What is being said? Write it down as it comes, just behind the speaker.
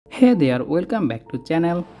Hey there, welcome back to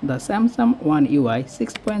channel. The Samsung OneUI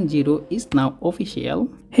 6.0 is now official.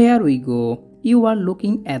 Here we go. You are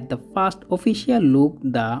looking at the first official look,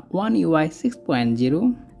 the OneUI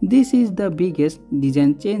 6.0. This is the biggest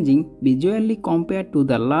design changing visually compared to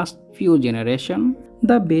the last few generations.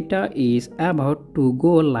 The beta is about to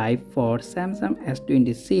go live for Samsung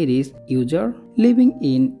S20 series users living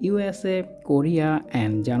in USA, Korea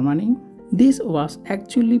and Germany. This was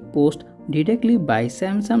actually posted directly by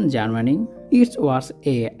Samsung Germany. It was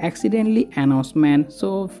a accidentally announcement,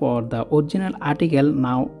 so for the original article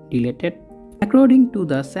now deleted. According to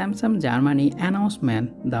the Samsung Germany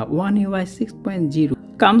announcement, the OneUI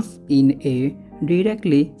 6.0 comes in a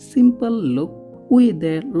directly simple look with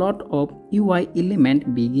a lot of UI elements.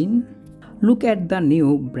 Look at the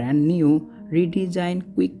brand new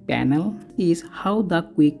redesigned quick panel. Is how the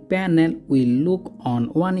quick panel will look on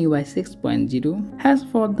OneUI 6.0. As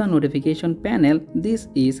for the notification panel, this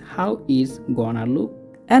is how it's gonna look.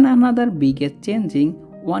 And another biggest changing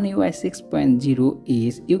OneUI 6.0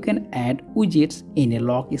 is you can add widgets in a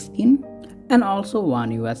lock screen. And also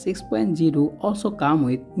OneUI 6.0 also come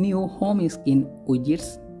with new home screen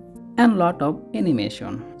widgets and lot of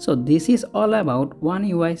animation. So this is all about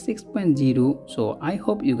OneUI 6.0. So I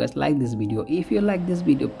hope you guys like this video. If you like this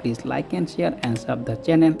video, please like and share and sub the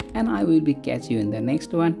channel, and I will be catch you in the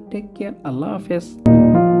next one. Take care. Allah Hafiz.